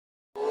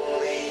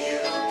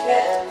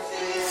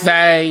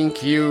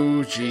Thank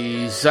you,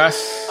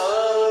 Jesus.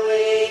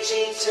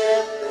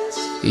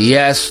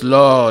 Yes,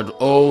 Lord,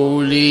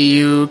 only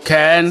you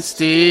can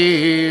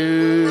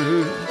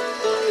still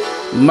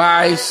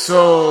my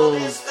soul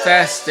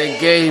thirst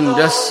again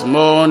this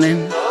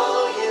morning.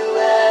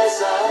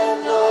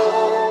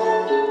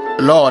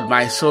 Lord,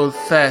 my soul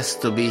thirsts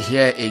to be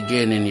here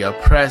again in your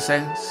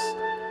presence.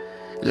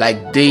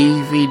 Like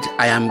David,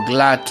 I am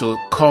glad to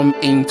come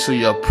into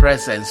your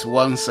presence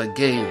once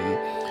again.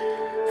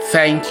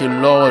 Thank you,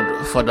 Lord,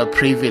 for the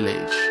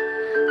privilege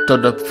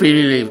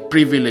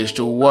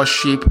to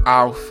worship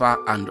Alpha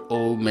and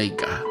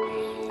Omega,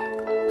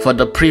 for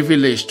the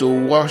privilege to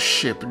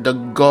worship the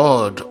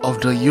God of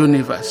the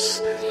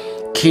universe,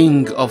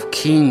 King of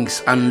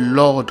kings and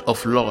Lord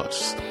of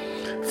lords.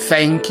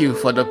 Thank you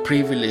for the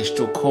privilege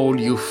to call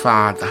you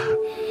Father.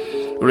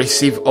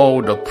 Receive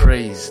all the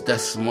praise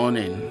this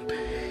morning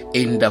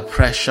in the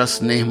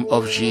precious name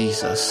of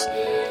Jesus.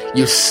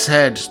 You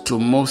said to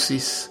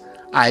Moses,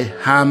 I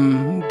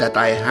am that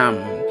I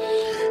am.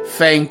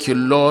 Thank you,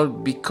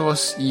 Lord,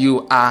 because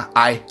you are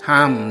I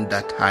am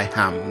that I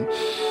am.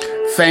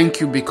 Thank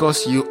you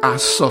because you are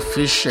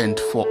sufficient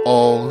for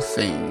all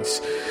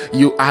things.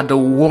 You are the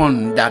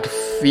one that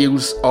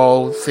fills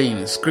all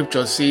things.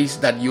 Scripture says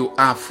that you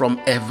are from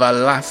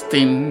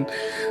everlasting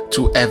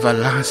to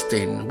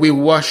everlasting. We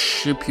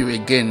worship you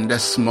again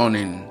this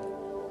morning.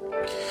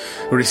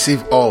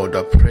 Receive all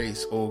the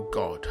praise, O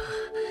God,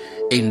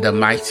 in the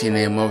mighty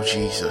name of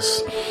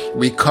Jesus.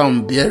 We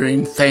come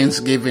bearing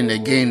thanksgiving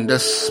again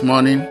this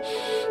morning.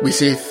 We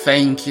say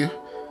thank you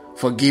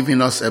for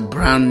giving us a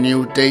brand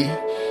new day.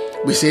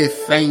 We say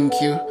thank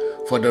you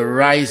for the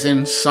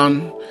rising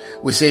sun.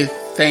 We say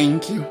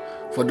thank you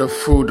for the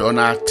food on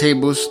our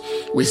tables.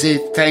 We say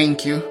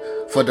thank you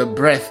for the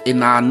breath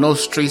in our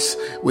nostrils.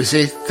 We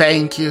say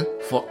thank you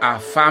for our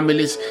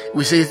families.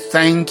 We say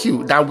thank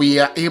you that we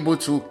are able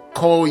to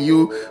call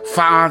you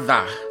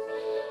Father.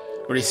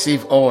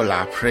 Receive all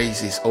our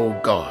praises, O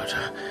God.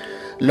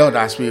 Lord,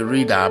 as we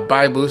read our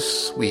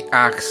Bibles, we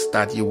ask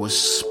that you will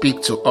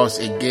speak to us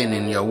again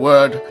in your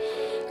word.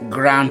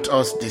 Grant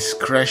us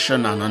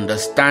discretion and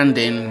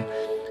understanding,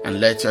 and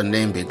let your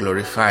name be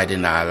glorified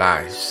in our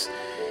lives.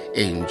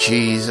 In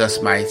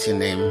Jesus' mighty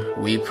name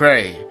we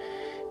pray.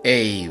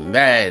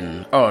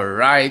 Amen. All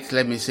right,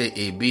 let me say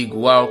a big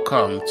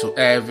welcome to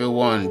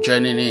everyone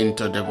joining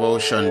into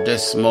devotion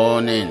this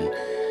morning.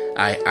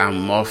 I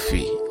am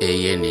Murphy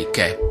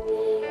Eyenike.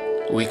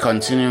 We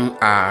continue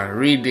our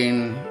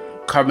reading,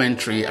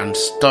 commentary, and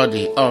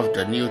study of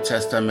the New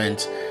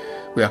Testament.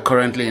 We are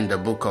currently in the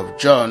book of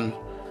John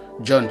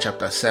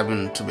chapter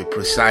 7 to be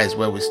precise,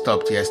 where we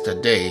stopped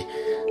yesterday.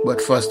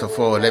 But first of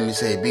all, let me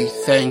say a big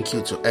thank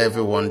you to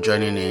everyone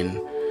joining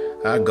in.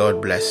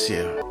 God bless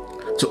you.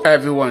 To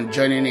everyone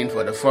joining in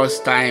for the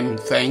first time,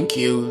 thank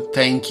you.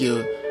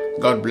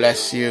 God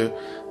bless you.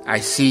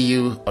 I see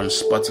you on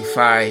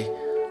Spotify,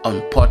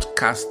 on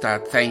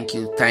Podcaster. Thank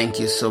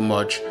you so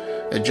much.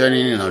 You're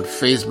joining in on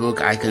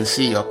Facebook. I can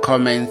see your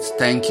comments.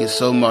 Thank you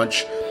so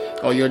much.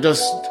 Or you're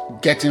just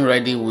getting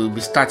ready. We'll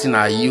be starting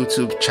our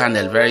YouTube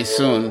channel very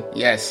soon.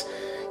 Yes,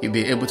 you'll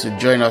be able to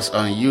join us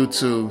on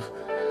YouTube.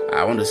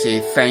 I want to say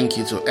thank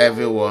you to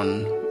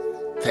everyone.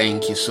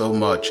 Thank you so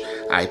much.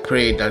 I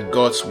pray that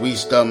God's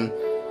wisdom,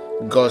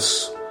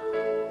 God's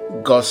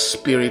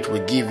Spirit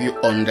will give you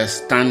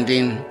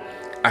understanding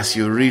as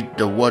you read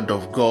the word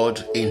of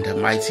God in the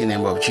mighty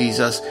name of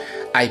Jesus.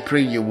 I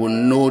pray you will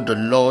know the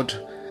Lord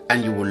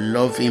and you will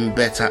love him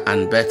better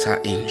and better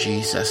in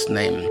Jesus'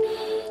 name.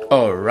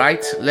 All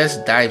right, let's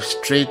dive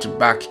straight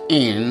back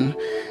in.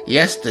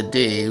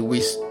 Yesterday, we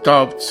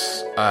stopped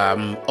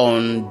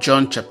on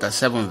John chapter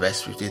 7,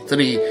 verse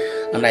 53.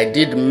 And I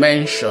did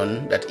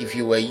mention that if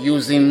you were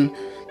using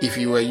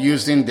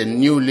the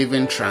New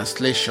Living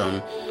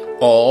Translation,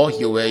 or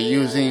you were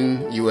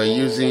using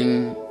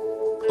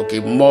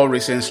more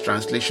recent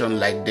translation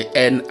like the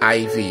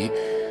NIV,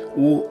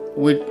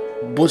 with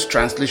both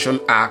translations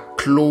are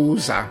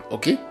closer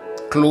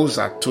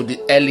to the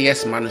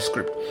earliest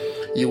manuscript.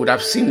 You would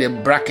have seen a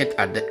bracket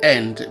at the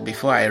end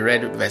before I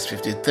read verse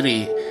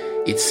 53.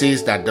 It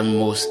says that the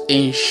most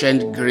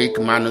ancient Greek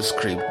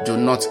manuscript do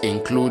not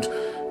include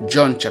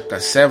John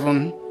chapter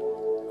 7,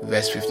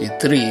 verse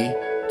 53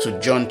 to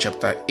John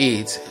chapter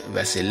 8,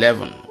 verse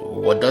 11.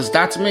 What does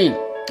that mean?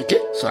 Okay,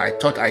 so I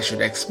thought I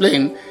should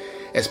explain,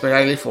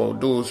 especially for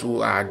those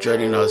who are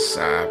joining us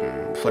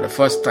for the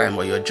first time,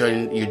 or you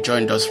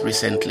joined us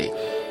recently.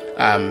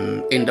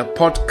 In the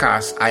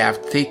podcast, I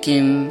have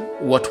taken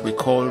what we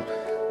call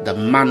the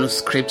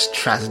manuscript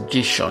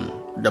tradition,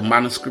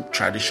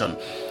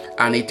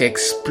 and it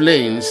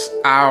explains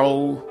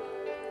how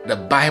the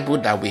Bible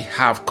that we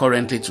have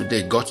currently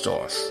today got to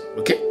us.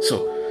 Okay,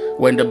 so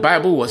when the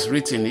Bible was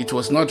written, it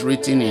was not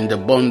written in the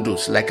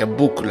bundles like a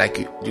book,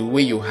 like the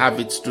way you have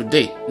it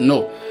today.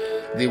 No,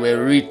 they were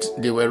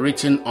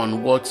written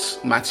on what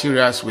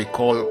materials we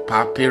call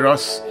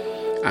papyrus.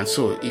 And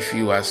so if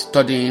you are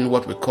studying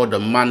what we call the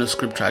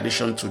manuscript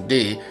tradition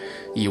today,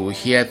 you will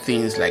hear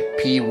things like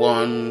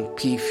P1,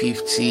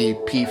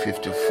 P50,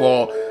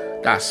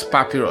 P54. That's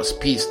papyrus.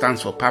 P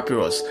stands for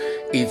papyrus.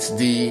 It's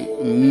the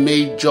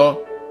major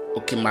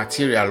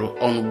material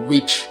on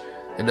which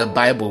the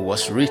Bible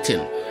was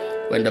written.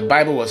 When the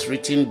Bible was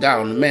written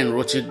down, men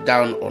wrote it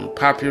down on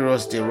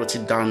papyrus, they wrote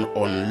it down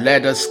on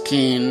leather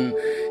skin,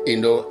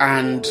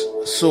 and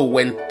so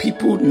when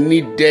people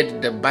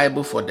needed the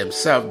Bible for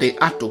themselves, they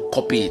had to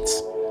copy it.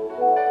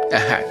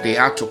 They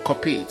had to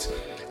copy it.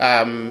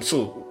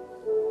 So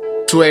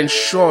to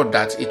ensure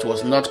that it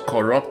was not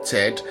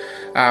corrupted,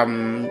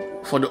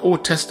 for the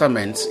Old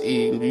Testament,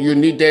 you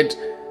needed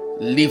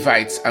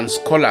Levites and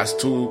scholars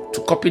to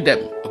copy them.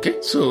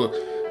 Okay, so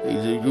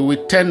you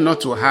will tend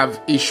not to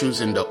have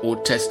issues in the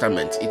Old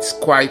Testament. It's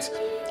quite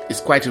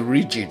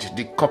rigid.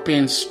 The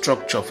copying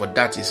structure for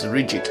that is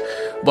rigid.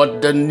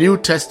 But the New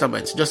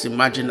Testament, just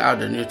imagine how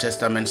the New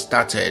Testament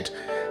started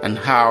and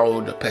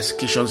how the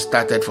persecution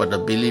started for the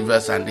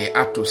believers and they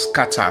had to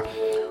scatter.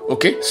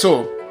 Okay,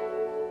 so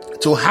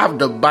to have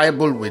the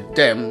Bible with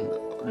them,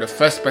 the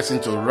first person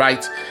to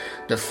write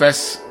the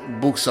first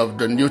books of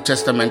the New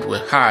Testament we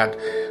had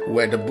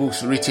were the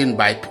books written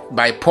by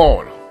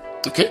Paul.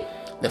 Okay,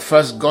 the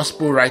first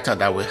gospel writer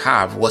that we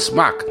have was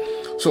Mark.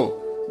 So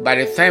by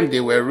the time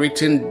they were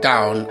written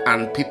down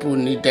and people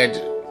needed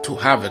to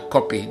have a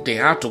copy, they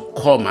had to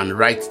come and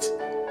write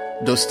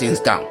those things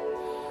down.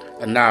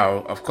 And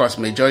now, of course,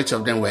 majority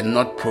of them were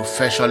not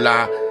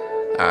professional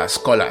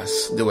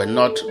scholars. They were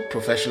not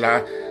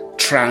professional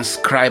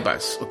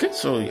transcribers. Okay,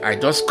 so I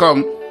just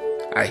come,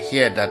 I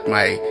hear that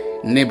my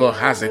neighbor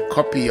has a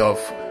copy of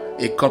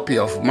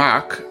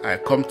Mark. I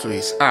come to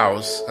his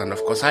house and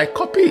of course I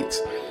copy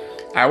it.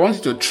 I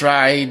wanted to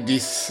try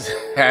this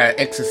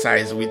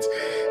exercise with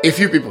a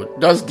few people.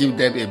 Just give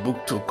them a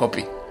book to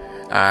copy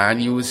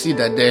and you will see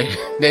that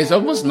there's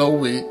almost no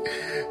way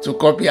to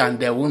copy and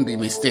there won't be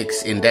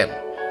mistakes in them.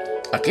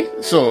 Okay,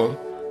 so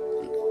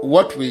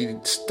what we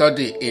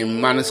study in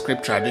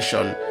manuscript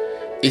tradition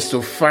is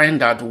to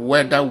find out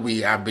whether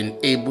we have been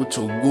able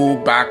to go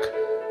back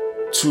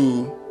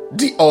to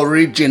the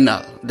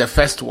original, the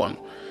first one.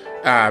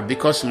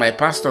 Because my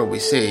pastor will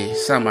say,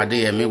 Sam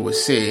Adeyemi will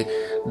say,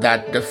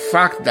 that the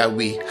fact that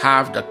we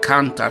have the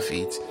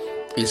counterfeit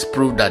is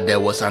proof that there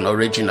was an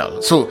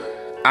original. So,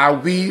 are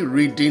we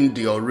reading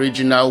the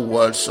original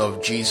words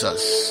of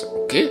Jesus?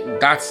 Okay,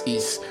 that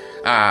is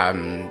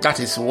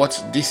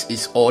what this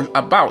is all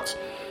about.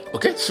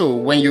 Okay, so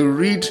when you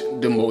read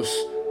the most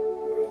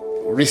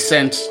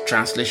recent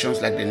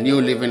translations like the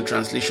New Living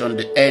Translation,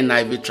 the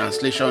NIV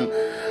translation,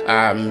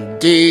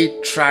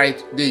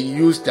 they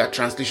used that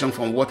translation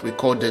from what we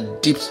call the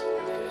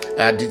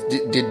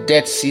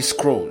Dead Sea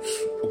Scrolls,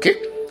 okay,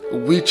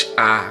 which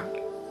are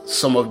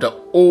some of the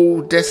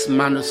oldest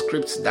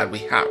manuscripts that we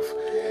have.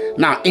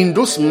 Now, in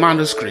those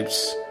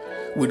manuscripts,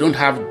 we don't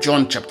have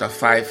John chapter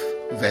 5,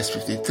 verse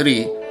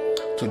 53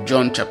 to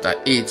John chapter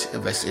 8,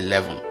 verse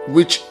 11,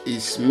 which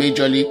is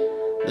majorly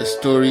the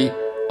story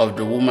of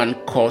the woman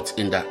caught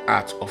in the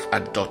act of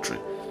adultery.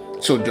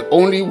 So the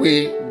only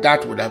way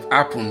that would have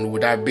happened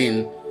would have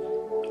been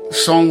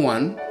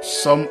someone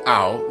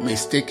somehow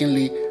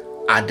mistakenly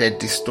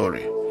added this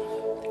story.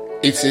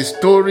 It's a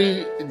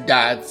story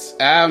that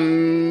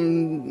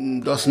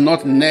does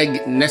not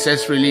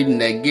necessarily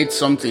negate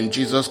something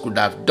Jesus could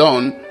have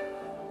done.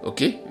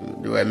 Okay,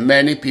 there were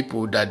many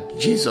people that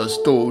Jesus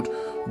told,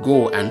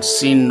 go and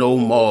sin no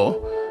more.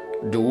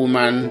 The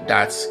woman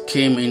that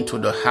came into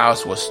the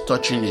house was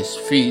touching his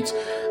feet,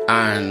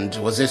 and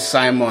was it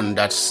Simon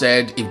that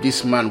said if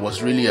this man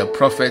was really a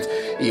prophet,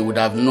 he would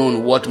have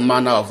known what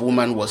manner of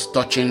woman was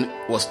touching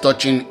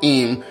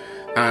him.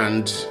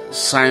 And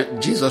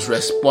Jesus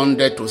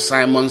responded to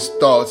Simon's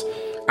thoughts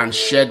and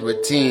shared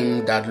with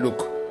him that,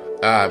 look,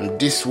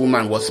 this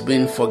woman was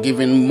being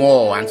forgiven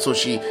more, and so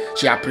she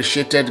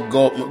appreciated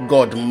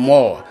God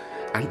more,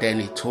 and then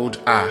he told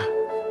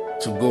her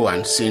to go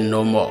and sin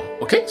no more.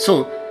 Okay,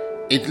 so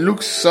it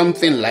looks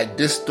something like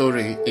this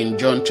story in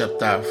John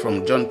chapter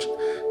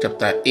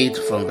 8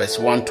 from verse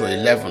 1 to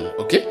 11.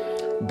 Okay,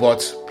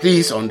 but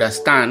please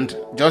understand,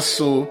 just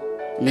so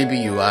maybe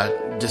you are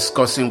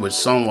discussing with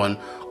someone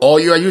or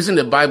you are using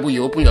the Bible,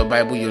 you open your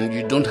Bible,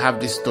 you don't have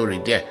this story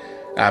there.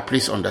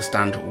 Please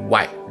understand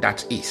why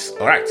that is.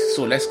 All right,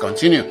 so let's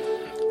continue.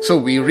 So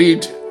we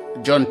read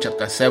John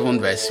chapter 7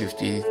 verse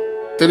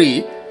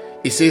 53.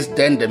 It says,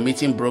 then the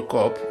meeting broke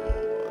up.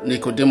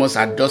 Nicodemus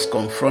had just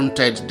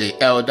confronted the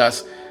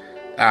elders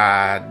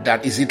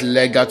that is it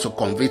legal to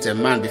convict a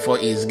man before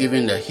he is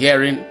given the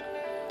hearing?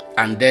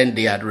 And then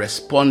they had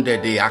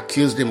responded. They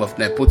accused him of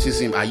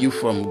nepotism. Are you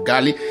from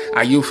Galilee?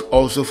 Are you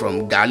also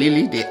from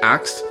Galilee? They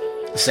asked.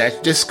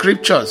 Search the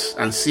scriptures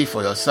and see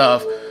for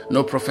yourself.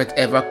 No prophet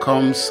ever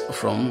comes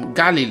from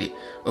Galilee.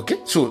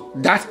 Okay, so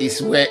that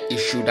is where it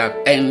should have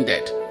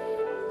ended.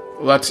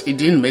 But it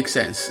didn't make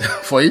sense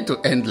for it to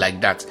end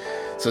like that.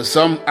 So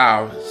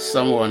somehow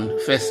someone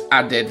first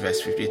added verse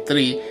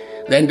 53.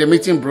 Then the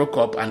meeting broke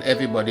up and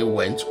everybody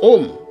went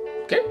home.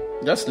 Okay,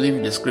 just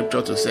leave the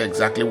scripture to say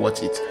exactly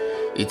what it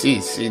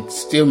is. It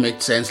still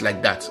makes sense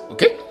like that.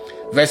 Okay,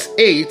 Verse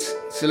 8,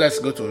 so let's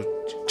go to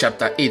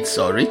chapter 8,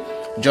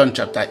 John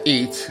chapter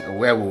 8,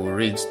 where we will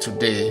read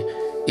today,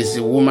 is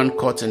the woman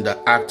caught in the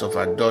act of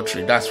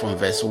adultery. That's from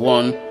verse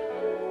 1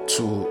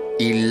 to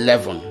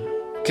 11.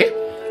 Okay?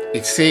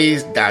 It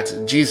says that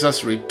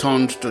Jesus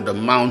returned to the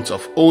Mount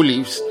of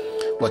Olives,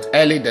 but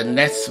early the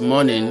next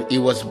morning, he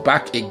was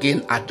back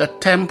again at the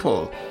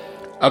temple.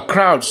 A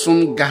crowd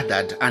soon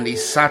gathered, and he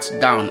sat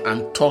down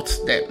and taught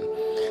them.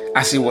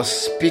 As he was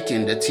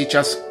speaking, the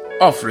teachers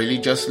of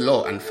religious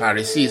law and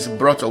Pharisees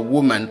brought a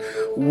woman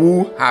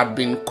who had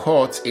been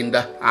caught in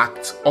the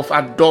act of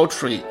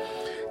adultery.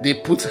 They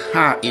put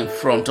her in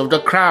front of the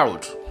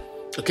crowd.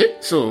 Okay,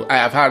 so I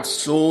have had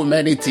so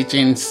many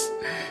teachings,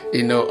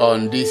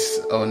 on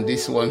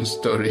this one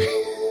story.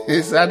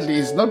 Sadly,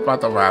 it's not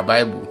part of our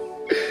Bible.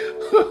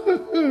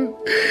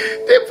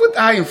 They put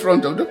her in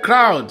front of the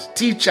crowd.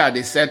 Teacher,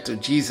 they said to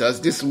Jesus,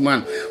 this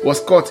woman was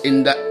caught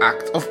in the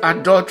act of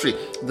adultery.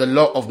 The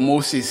law of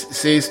Moses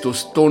says to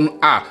stone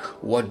her.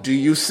 What do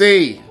you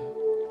say?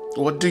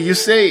 What do you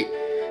say?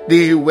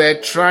 They were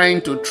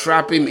trying to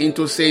trap him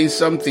into saying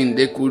something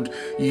they could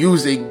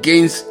use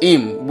against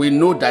him. We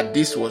know that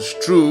this was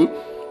true.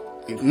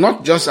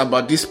 Not just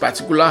about this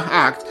particular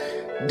act.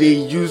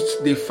 They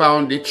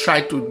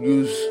tried to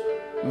use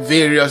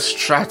various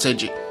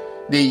strategy.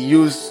 They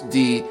used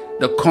the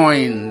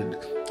coin,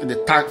 the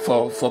tax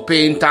for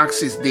paying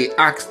taxes. They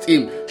asked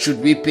him,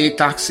 should we pay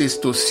taxes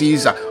to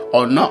Caesar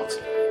or not?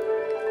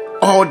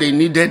 All they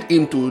needed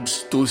him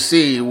to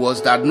say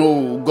was that,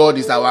 no, God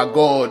is our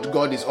God.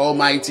 God is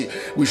almighty.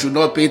 We should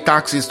not pay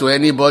taxes to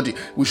anybody.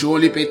 We should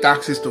only pay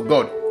taxes to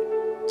God.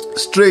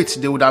 Straight,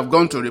 they would have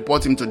gone to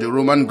report him to the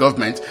Roman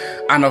government.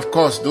 And of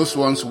course, those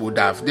ones would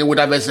have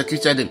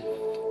executed him.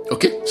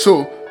 Okay,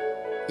 so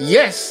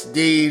yes,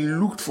 they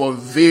looked for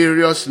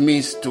various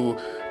means to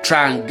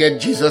try and get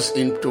Jesus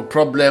into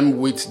problem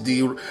with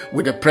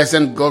the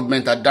present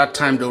government at that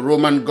time, the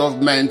Roman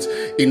government.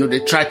 They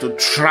tried to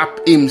trap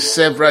him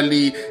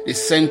severally. They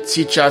sent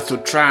teachers to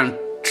try and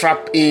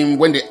trap him.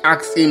 When they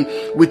asked him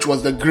which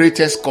was the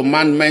greatest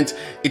commandment,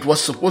 it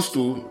was supposed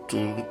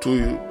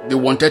they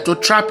wanted to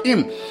trap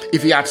him.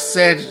 If he had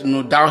said,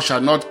 no, thou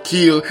shalt not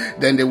kill,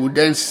 then they would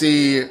then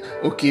say,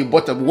 okay,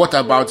 but what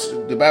about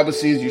the Bible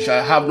says you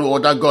shall have no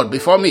other God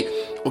before me?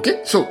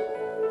 Okay, so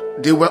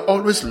they were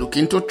always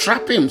looking to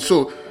trap him.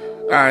 So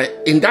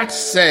in that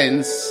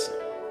sense,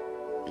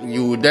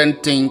 you would then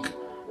think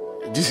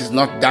this is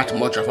not that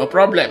much of a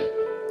problem.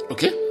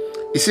 Okay?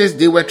 It says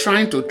they were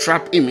trying to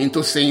trap him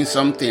into saying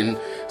something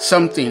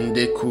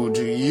they could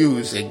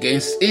use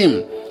against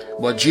him.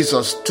 But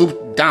Jesus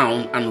stooped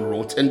down and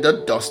wrote in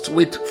the dust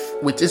with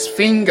his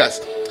fingers.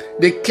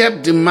 They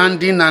kept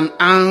demanding an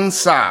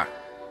answer.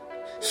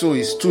 So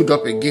he stood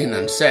up again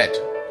and said,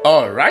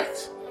 all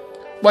right,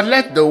 but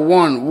let the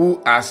one who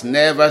has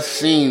never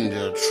sinned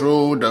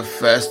throw the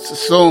first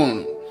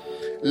stone.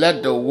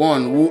 Let the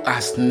one who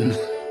has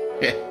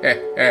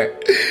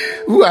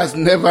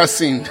never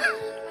sinned.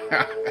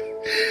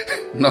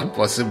 Not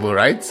possible,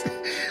 right?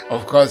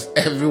 Of course,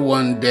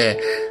 everyone there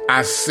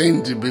has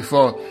sinned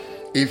before.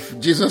 If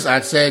Jesus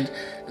had said,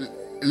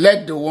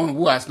 let the one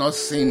who has not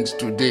sinned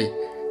today,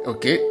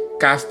 okay,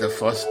 cast the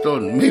first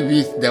stone,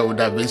 maybe there would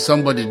have been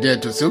somebody there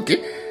to say,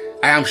 okay,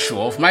 I am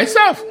sure of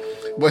myself.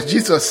 But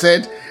Jesus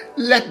said,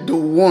 let the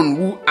one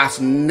who has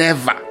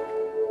never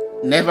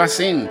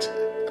sinned.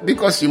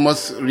 Because you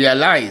must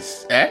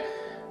realize,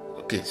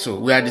 Okay, so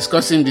we are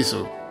discussing this.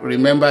 So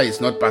remember,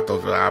 it's not part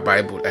of our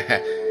Bible.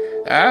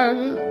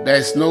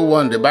 There's no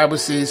one. The Bible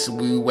says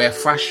we were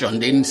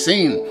fashioned in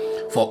sin,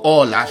 for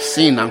all have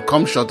sinned and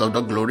come short of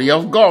the glory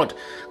of God.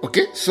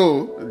 Okay,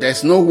 so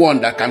there's no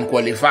one that can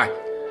qualify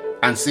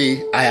and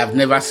say, I have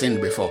never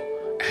sinned before.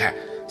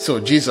 So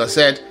Jesus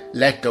said,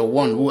 let the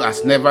one who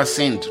has never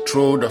sinned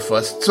throw the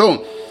first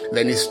stone.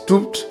 Then he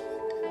stooped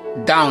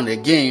down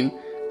again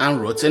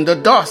and wrote in the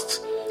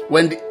dust.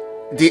 When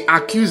the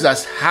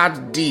accusers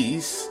had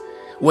this,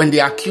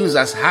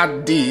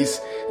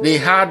 they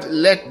had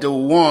let the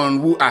one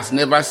who has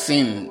never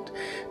sinned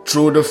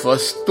throw the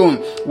first stone.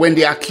 When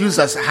the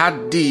accusers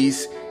had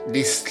this,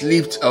 they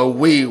slipped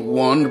away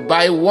one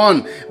by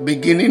one,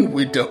 beginning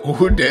with the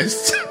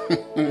oldest,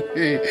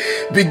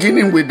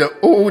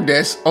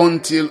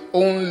 until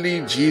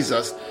only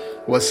Jesus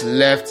was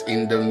left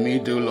in the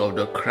middle of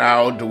the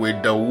crowd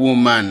with the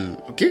woman.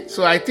 Okay,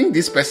 so I think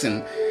this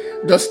person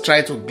just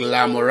try to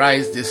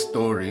glamorize this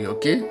story.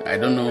 Okay, I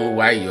don't know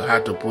why you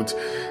had to put,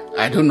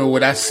 I don't know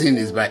whether sin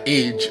is by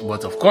age,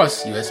 but of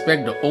course you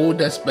expect the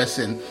oldest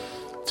person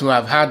to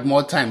have had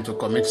more time to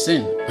commit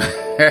sin.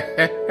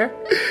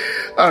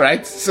 All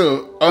right,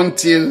 so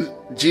until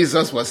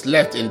Jesus was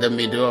left in the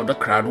middle of the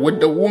crowd with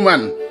the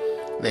woman,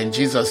 then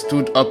Jesus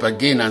stood up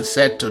again and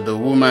said to the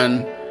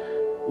woman,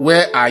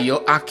 where are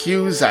your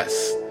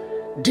accusers?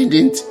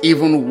 Didn't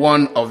even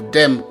one of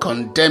them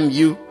condemn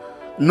you?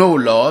 No,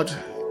 Lord,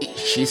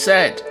 she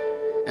said.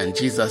 And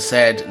Jesus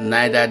said,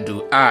 neither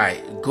do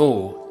I.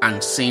 Go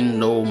and sin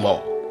no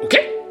more.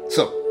 Okay,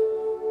 so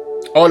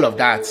all of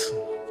that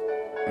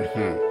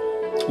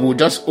We'll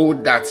just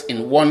hold that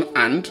in one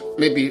hand,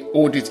 maybe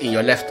hold it in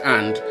your left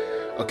hand,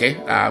 okay?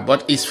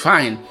 But it's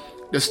fine.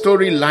 The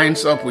story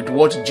lines up with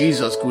what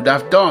Jesus could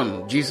have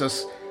done.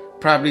 Jesus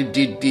probably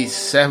did this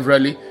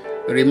severally.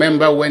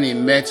 Remember when he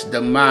met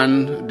the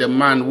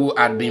man who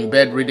had been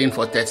bedridden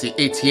for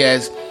 38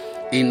 years,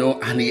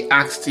 and he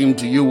asked him,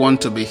 do you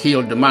want to be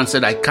healed? The man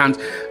said, I can't,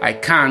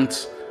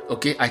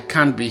 okay, I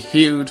can't be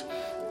healed.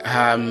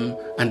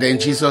 And then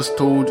Jesus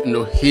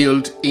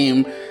healed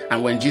him.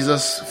 And when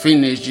Jesus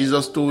finished,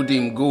 Jesus told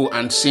him, go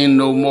and sin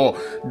no more.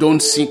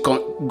 Don't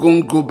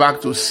go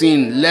back to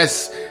sin,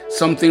 lest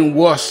something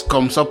worse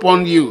comes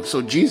upon you.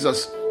 So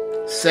Jesus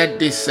said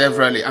this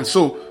severally. And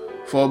so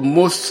for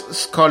most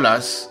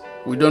scholars,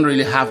 we don't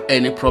really have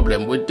any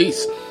problem with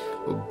this.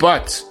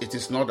 But it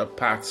is not a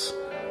part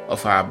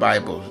of our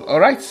Bible. All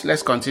right,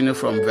 let's continue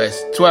from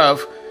verse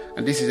 12.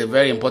 And this is a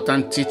very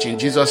important teaching.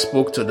 Jesus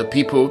spoke to the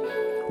people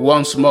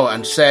once more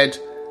and said,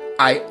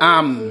 I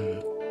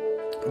am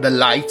the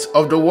light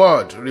of the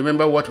world.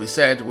 Remember what we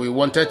said? We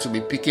wanted to be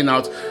picking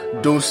out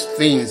those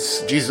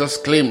things Jesus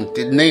claimed,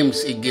 the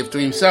names he gave to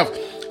himself.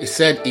 He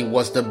said he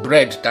was the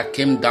bread that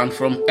came down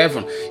from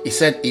heaven. He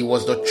said he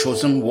was the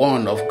chosen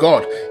one of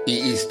God. He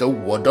is the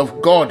word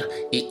of God.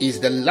 He is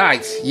the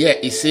light. Here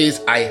he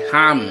says, I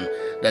am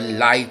the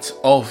light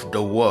of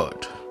the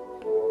world.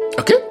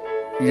 Okay?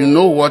 You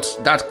know what?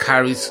 That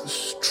carries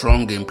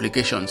strong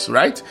implications,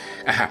 right?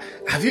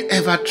 Have you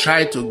ever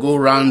tried to go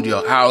around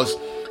your house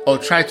or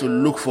try to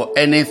look for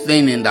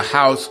anything in the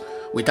house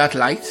without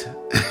light?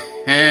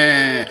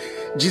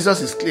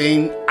 Jesus is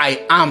saying,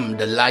 I am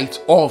the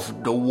light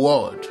of the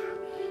world.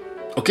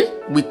 Okay?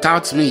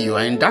 Without me, you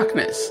are in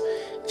darkness.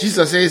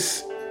 Jesus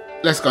says,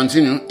 let's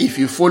continue. If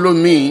you follow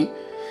me,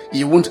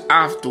 you won't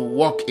have to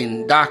walk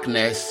in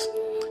darkness,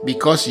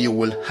 because you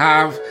will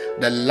have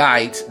the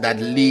light that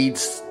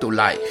leads to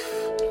life.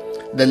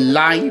 The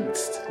light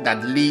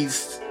that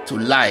leads to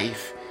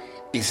life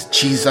is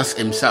Jesus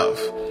himself.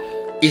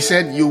 He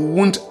said you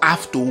won't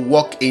have to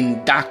walk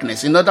in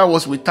darkness. In other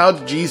words,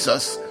 without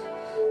Jesus,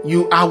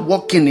 you are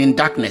walking in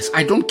darkness.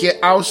 I don't care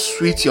how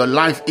sweet your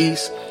life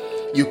is.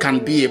 You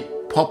can be a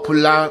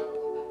popular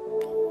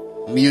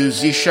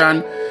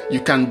musician.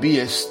 You can be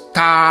a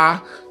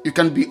star. You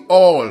can be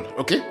all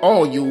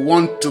you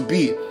want to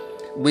be.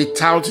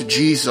 Without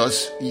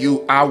Jesus,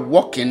 you are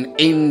walking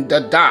in the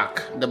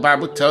dark. The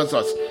Bible tells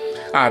us,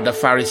 the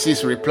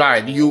Pharisees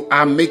replied, you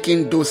are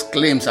making those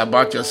claims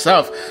about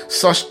yourself.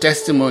 Such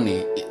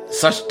testimony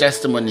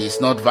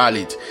is not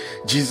valid.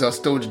 Jesus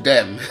told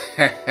them.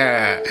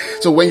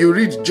 So when you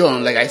read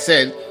John, like I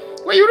said,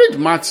 when you read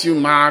Matthew,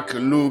 Mark,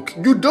 Luke,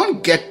 you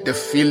don't get the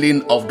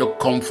feeling of the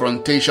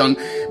confrontation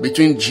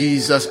between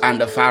Jesus and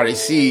the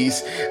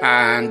Pharisees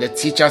and the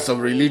teachers of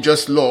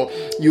religious law.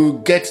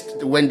 You get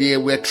when they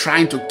were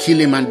trying to kill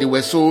him and they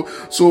were so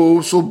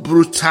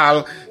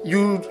brutal.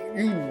 You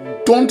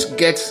don't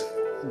get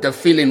the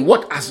feeling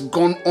what has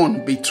gone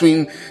on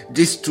between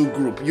these two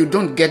groups. You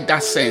don't get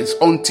that sense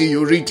until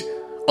you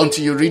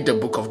read the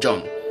book of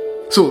John.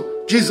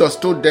 So Jesus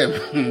told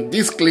them,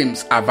 these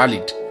claims are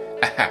valid.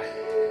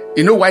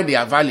 You know why they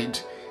are valid?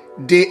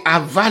 They are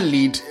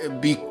valid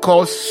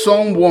because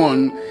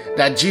someone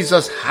that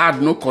Jesus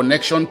had no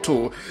connection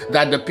to,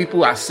 that the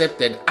people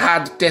accepted,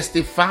 had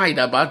testified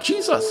about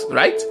Jesus,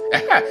 right?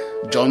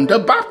 John the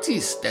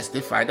Baptist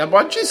testified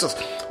about Jesus.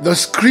 The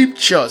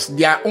scriptures,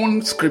 their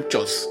own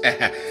scriptures,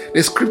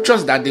 the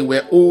scriptures that they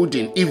were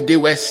holding, if they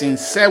were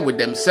sincere with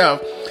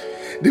themselves,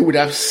 they would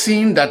have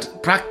seen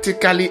that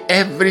practically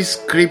every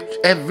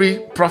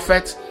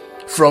prophet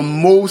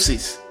from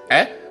Moses,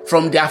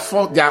 from their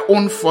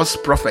own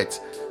first prophet,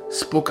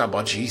 spoke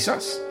about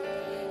Jesus.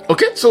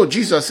 Okay, so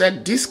Jesus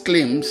said these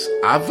claims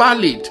are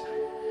valid,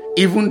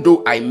 even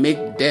though I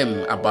make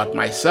them about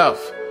myself,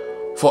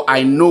 for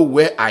I know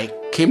where I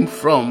came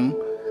from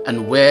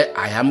and where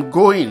I am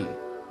going.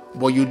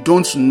 But you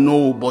don't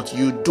know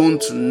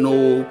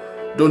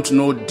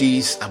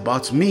this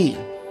about me.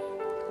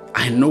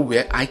 I know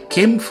where I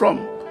came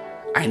from.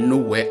 I know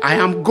where I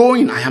am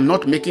going. I am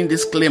not making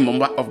this claim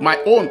of my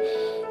own.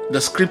 The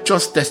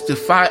scriptures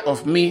testify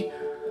of me.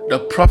 The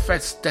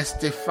prophets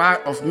testify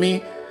of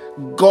me.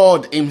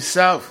 God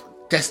himself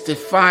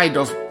testified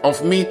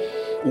of me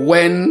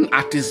when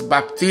at his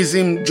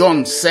baptism,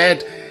 John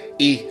said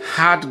he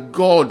had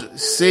God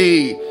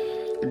say,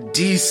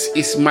 "This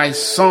is my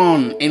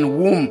son in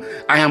whom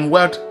I am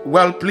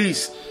well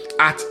pleased."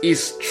 At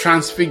his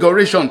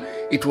transfiguration,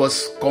 it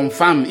was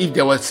confirmed. If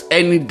there was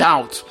any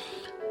doubt,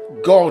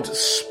 God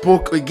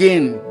spoke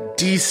again,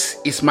 "This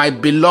is my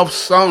beloved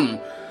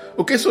son."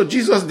 Okay, so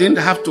Jesus didn't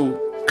have to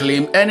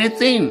claim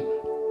anything.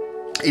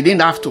 He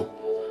didn't have to.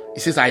 He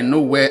says, "I know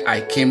where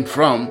I came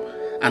from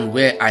and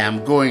where I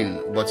am going,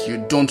 but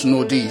you don't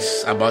know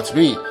this about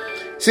me."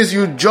 He says,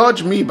 "You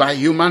judge me by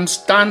human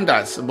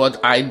standards, but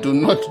I do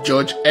not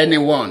judge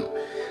anyone.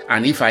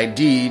 And if I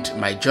did,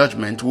 my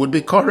judgment would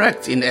be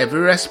correct in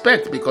every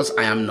respect, because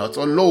I am not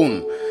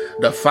alone.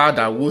 The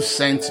Father who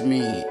sent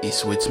me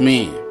is with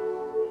me."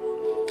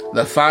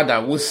 The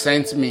Father who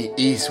sent me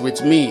is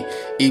with me.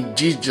 If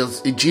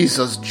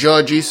Jesus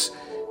judges,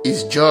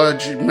 his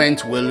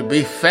judgment will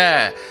be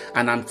fair.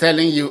 And I'm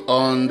telling you,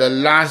 on the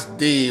last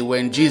day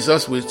when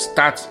Jesus will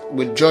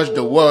judge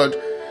the world,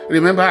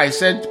 remember I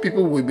said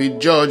people will be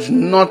judged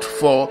not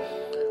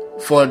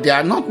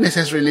not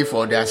necessarily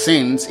for their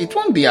sins. It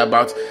won't be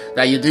about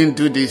that you didn't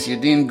do this, you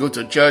didn't go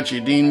to church,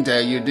 you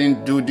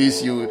didn't do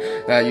this, you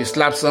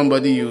slapped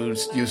somebody, you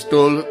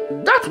stole.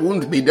 That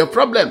won't be the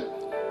problem.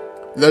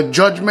 The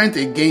judgment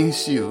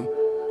against you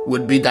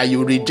would be that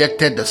you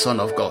rejected the Son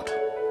of God.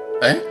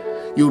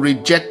 You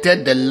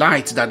rejected the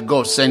light that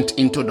God sent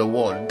into the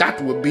world. That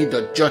would be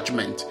the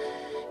judgment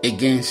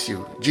against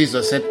you.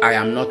 Jesus said, I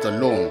am not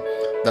alone.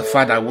 The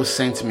Father who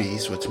sent me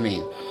is with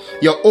me.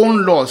 Your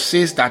own law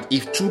says that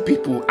if two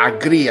people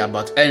agree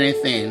about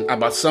anything,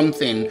 about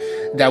something,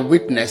 their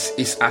witness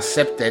is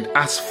accepted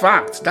as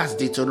fact. That's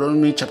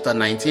Deuteronomy chapter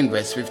 19,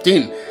 verse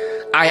 15.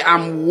 I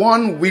am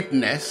one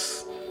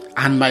witness,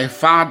 and my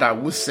Father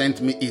who sent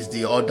me is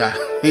the other.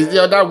 He's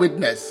the other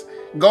witness.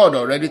 God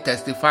already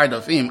testified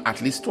of him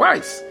at least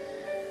twice.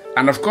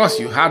 And of course,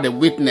 you had a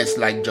witness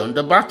like John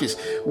the Baptist.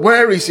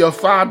 Where is your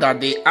Father?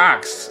 They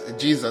asked.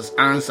 Jesus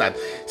answered,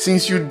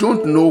 since you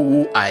don't know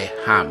who I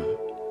am,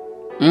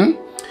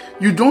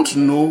 you don't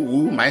know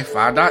who my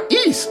Father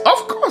is.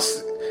 Of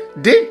course,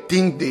 they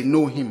think they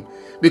know him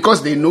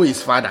because they know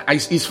his father.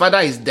 His father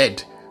is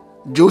dead.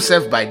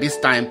 Joseph by this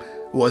time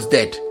was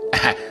dead.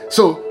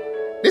 So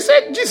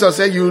Jesus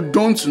said, you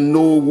don't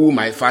know who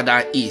my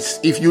Father is.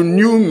 If you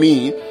knew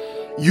me,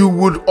 you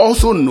would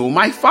also know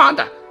my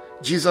Father.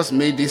 Jesus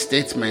made this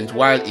statement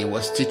while he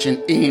was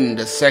teaching in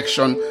the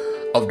section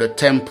of the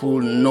temple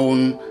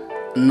known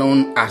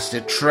as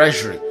the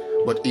treasury.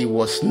 But he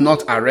was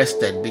not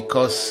arrested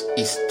because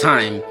his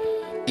time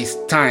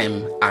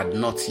had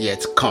not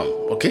yet come.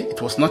 Okay,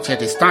 it was not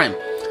yet his time.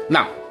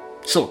 Now,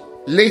 so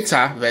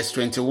later, verse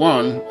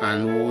 21,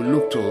 and we will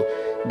look to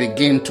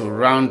begin to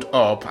round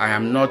up. I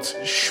am not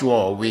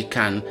sure we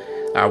can.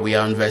 We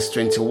are on verse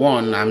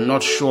 21. I'm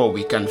not sure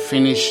we can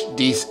finish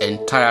this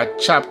entire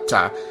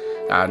chapter.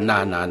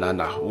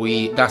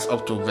 No. That's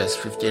up to verse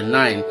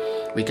 59.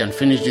 We can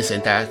finish this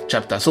entire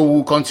chapter. So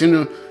we'll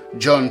continue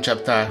John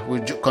chapter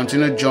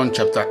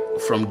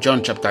from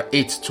John chapter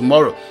 8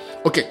 tomorrow.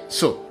 Okay,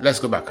 so let's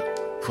go back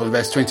from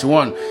verse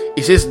 21.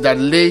 It says that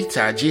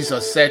later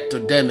Jesus said to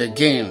them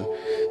again,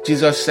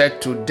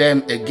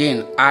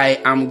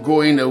 I am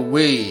going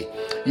away.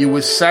 You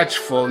will search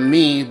for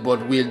me,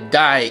 but will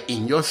die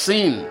in your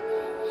sin.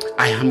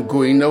 I am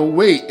going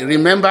away.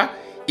 Remember,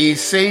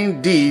 he's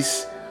saying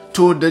this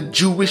to the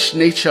Jewish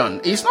nation.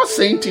 He's not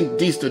saying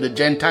this to the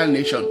Gentile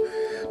nation.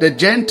 The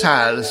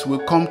Gentiles will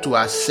come to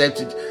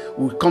accept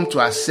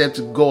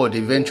God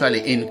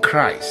eventually in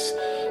Christ.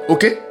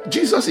 Okay?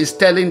 Jesus is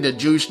telling the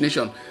Jewish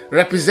nation,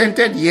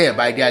 represented here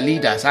by their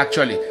leaders,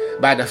 actually,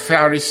 by the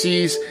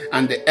Pharisees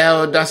and the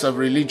elders of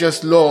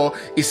religious law.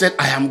 He said,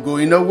 I am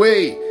going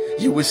away.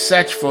 You will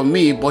search for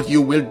me, but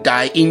you will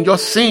die in your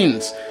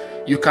sins.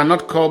 You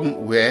cannot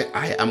come where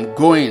I am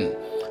going.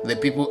 The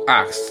people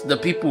asked,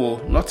 not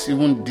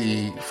even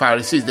the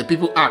Pharisees, the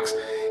people asked,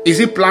 is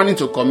he planning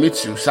to commit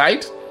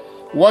suicide?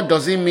 What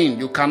does it mean?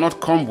 You cannot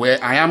come where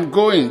I am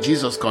going.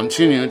 Jesus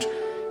continued,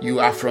 you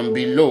are from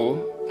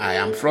below, I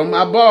am from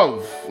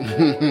above.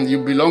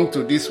 You belong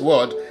to this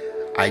world,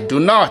 I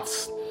do not.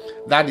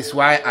 That is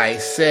why I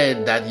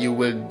said that you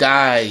will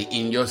die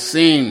in your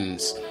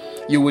sins.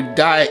 You will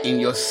die in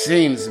your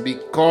sins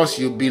because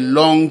you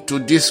belong to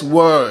this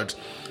world.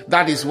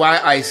 That is why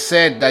I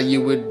said that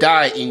you will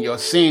die in your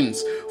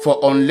sins. For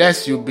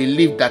unless you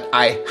believe that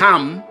I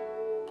am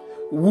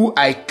who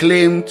I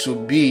claim to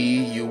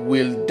be, you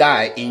will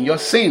die in your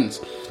sins.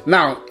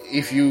 Now,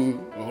 if you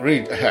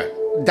read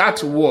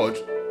that word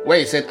where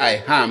he said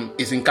I am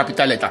is in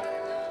capital letter.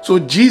 So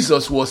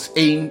Jesus was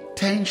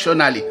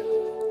intentionally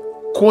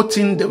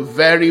quoting the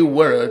very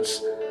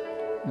words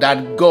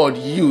that God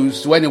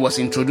used when he was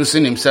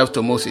introducing himself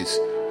to Moses.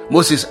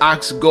 Moses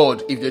asked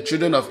God, if the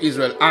children of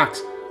Israel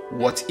asked,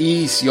 what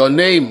is your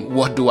name?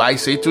 What do I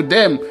say to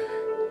them?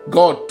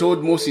 God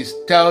told Moses,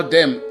 tell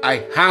them,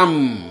 I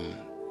am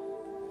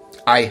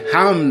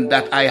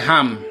that I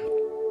am.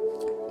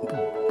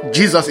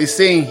 Jesus is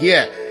saying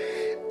here,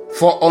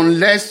 for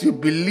unless you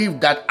believe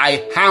that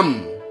I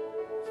am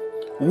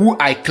who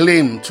I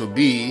claim to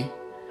be,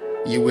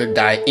 you will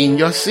die in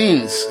your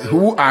sins.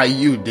 Who are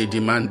you? They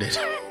demanded.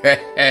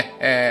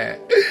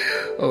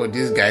 Oh,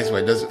 these guys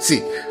were just...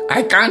 See,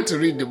 I can't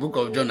read the book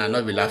of John and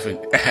not be laughing.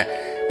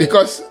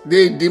 Because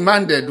they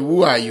demanded,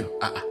 who are you?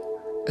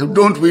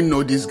 Don't we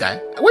know this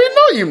guy? We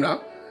know him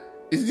now.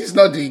 Is this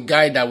not the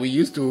guy that we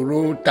used to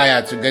roll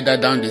tire together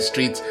down the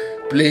street,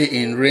 play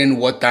in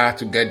rainwater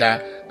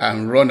together,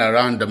 and run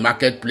around the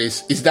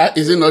marketplace? Is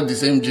it not the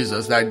same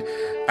Jesus that...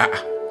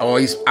 or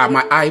are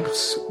my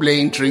eyes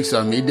playing tricks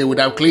on me? They would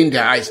have cleaned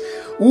their eyes.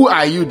 Who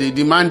are you? They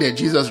demanded.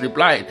 Jesus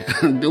replied,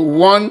 the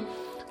one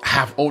I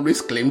have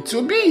always claimed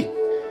to be.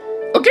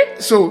 Okay,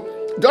 so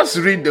Just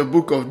read the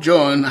book of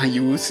John and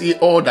you will see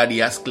all that he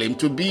has claimed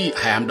to be.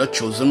 I am the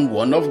chosen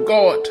one of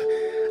God.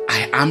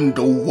 I am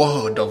the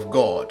Word of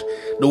God,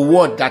 the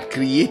Word that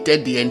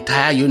created the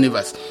entire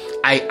universe.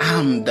 I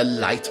am the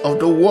light of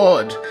the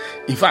world.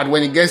 In fact,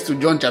 when it gets to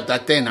John chapter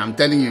 10, I'm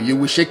telling you, you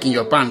will shake in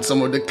your pants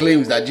some of the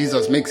claims that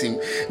Jesus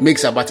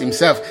makes about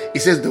himself. He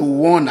says, the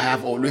one I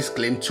have always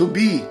claimed to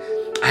be.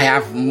 I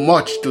have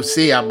much to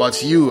say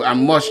about you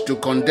and much to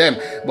condemn,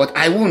 but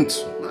I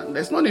won't.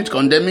 There's no need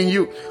condemning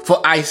you.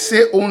 For I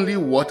say only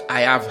what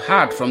I have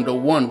heard from the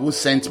one who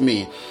sent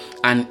me,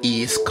 and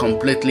he is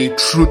completely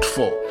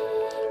truthful.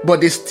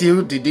 But they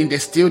still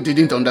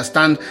didn't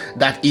understand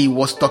that he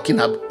was talking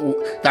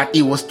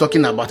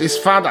about his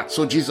Father.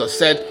 So Jesus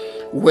said,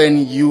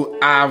 when you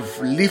have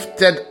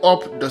lifted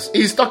up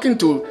he's talking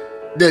to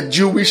the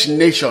Jewish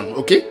nation,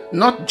 okay?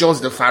 Not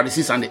just the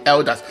Pharisees and the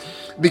elders.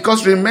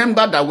 Because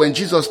remember that when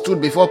Jesus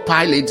stood before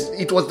Pilate,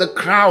 it was the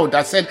crowd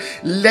that said,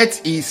 let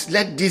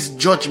this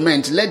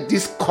judgment, let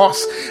this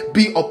curse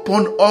be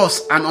upon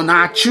us and on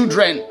our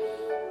children.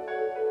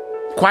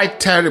 Quite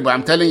terrible,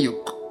 I'm telling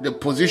you. The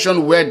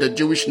position where the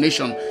Jewish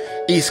nation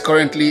is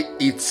currently,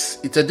 it's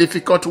a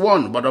difficult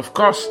one. But of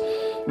course,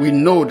 we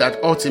know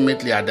that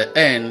ultimately at the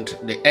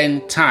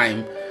end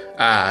time,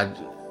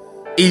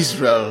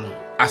 Israel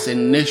as a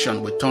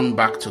nation will turn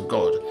back to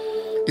God.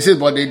 He says,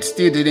 but they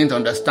still didn't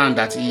understand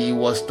that he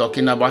was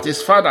talking about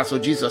his Father. So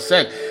Jesus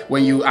said,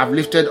 when you have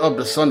lifted up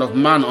the Son of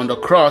Man on the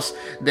cross,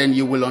 then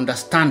you will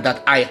understand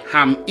that I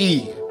am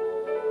he.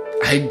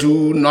 I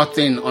do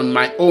nothing on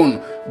my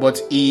own, but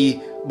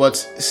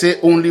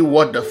say only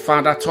what the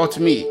Father taught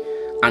me,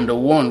 and the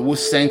one who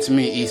sent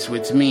me is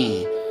with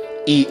me.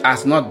 He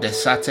has not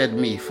deserted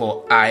me,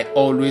 for I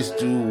always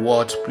do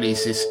what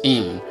pleases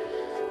him.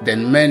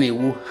 Then many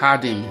who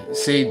heard him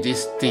say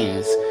these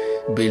things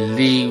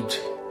believed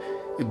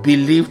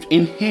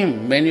in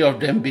him. Many of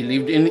them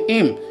believed in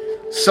him.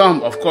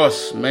 Some, of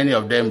course, many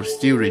of them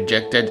still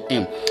rejected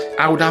him.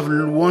 I would have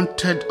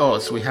wanted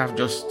us, we have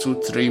just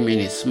 2-3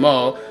 minutes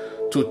more,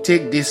 to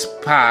take this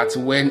part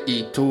when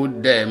he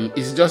told them.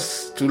 It's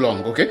just too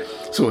long, okay?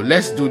 So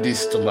let's do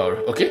this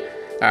tomorrow, okay?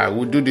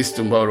 We'll do this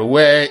tomorrow,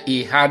 where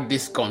he had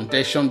this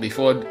contention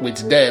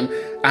with them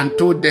and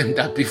told them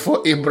that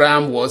before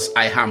Abraham was,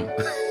 I am.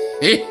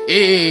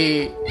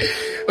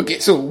 Okay,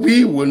 so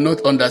we will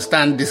not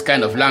understand this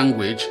kind of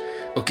language,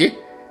 okay?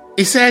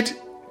 He said,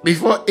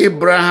 before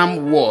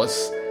Abraham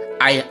was,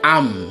 I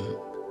am.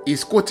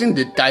 He's quoting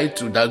the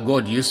title that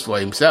God used for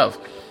himself.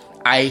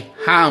 I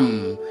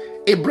am.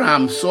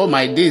 Abraham saw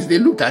my days. They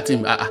looked at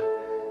him.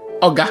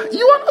 Oga,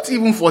 you are not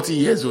even 40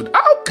 years old.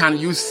 How can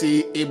you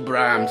say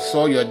Abraham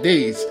saw your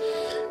days?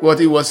 But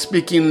he was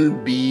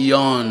speaking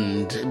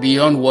beyond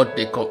what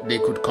they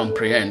could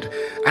comprehend.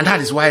 And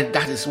that is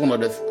one of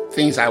the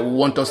things I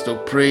want us to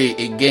pray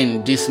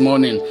again this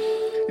morning.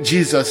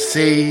 Jesus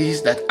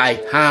says that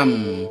I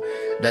am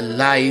the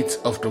light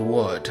of the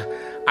world.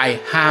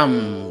 I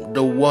am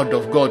the Word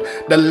of God.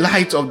 The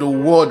light of the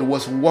world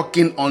was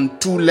walking on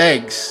 2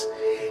 legs.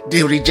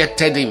 They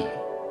rejected him.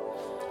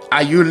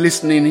 Are you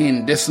listening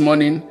in this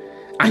morning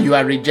and you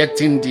are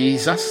rejecting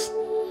Jesus?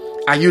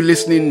 Are you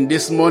listening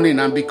this morning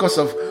and because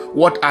of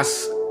what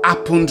has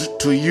happened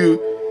to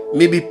you,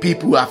 maybe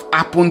people have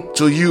happened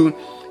to you,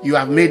 you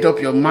have made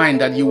up your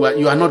mind that you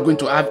are not going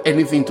to have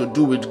anything to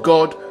do with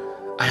God?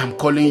 I am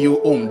calling you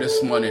home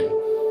this morning.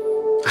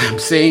 I am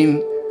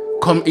saying,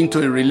 come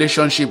into a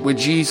relationship with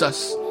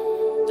Jesus.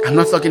 I'm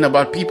not talking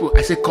about people.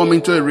 I say come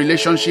into a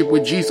relationship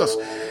with Jesus.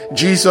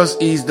 Jesus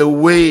is the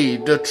way,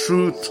 the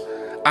truth,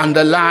 and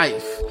the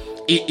life.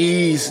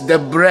 He is the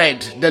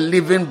bread, the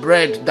living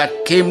bread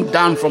that came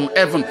down from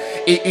heaven.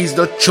 He is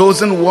the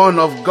chosen one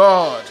of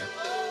God.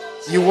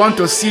 You want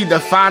to see the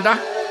Father?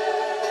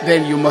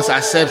 Then you must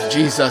accept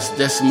Jesus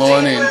this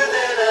morning.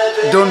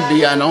 Don't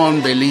be an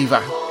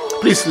unbeliever.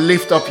 Please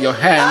lift up your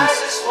hands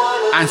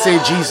and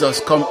say, Jesus,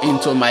 come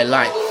into my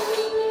life.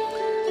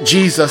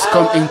 Jesus,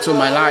 come into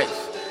my life.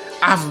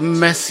 Have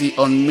mercy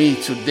on me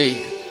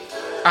today.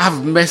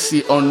 Have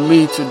mercy on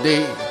me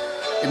today.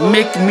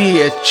 Make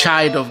me a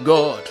child of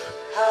God.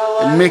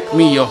 Make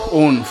me your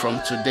own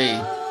from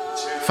today.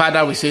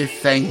 Father, we say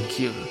thank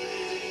you.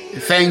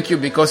 Thank you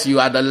because you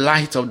are the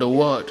light of the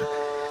world.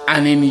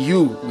 And in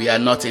you, we are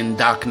not in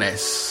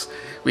darkness.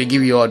 We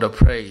give you all the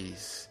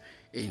praise.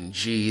 In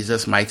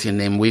Jesus' mighty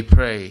name we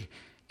pray.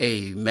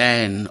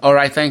 Amen. All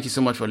right. Thank you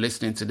so much for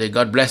listening today.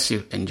 God bless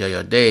you. Enjoy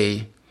your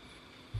day.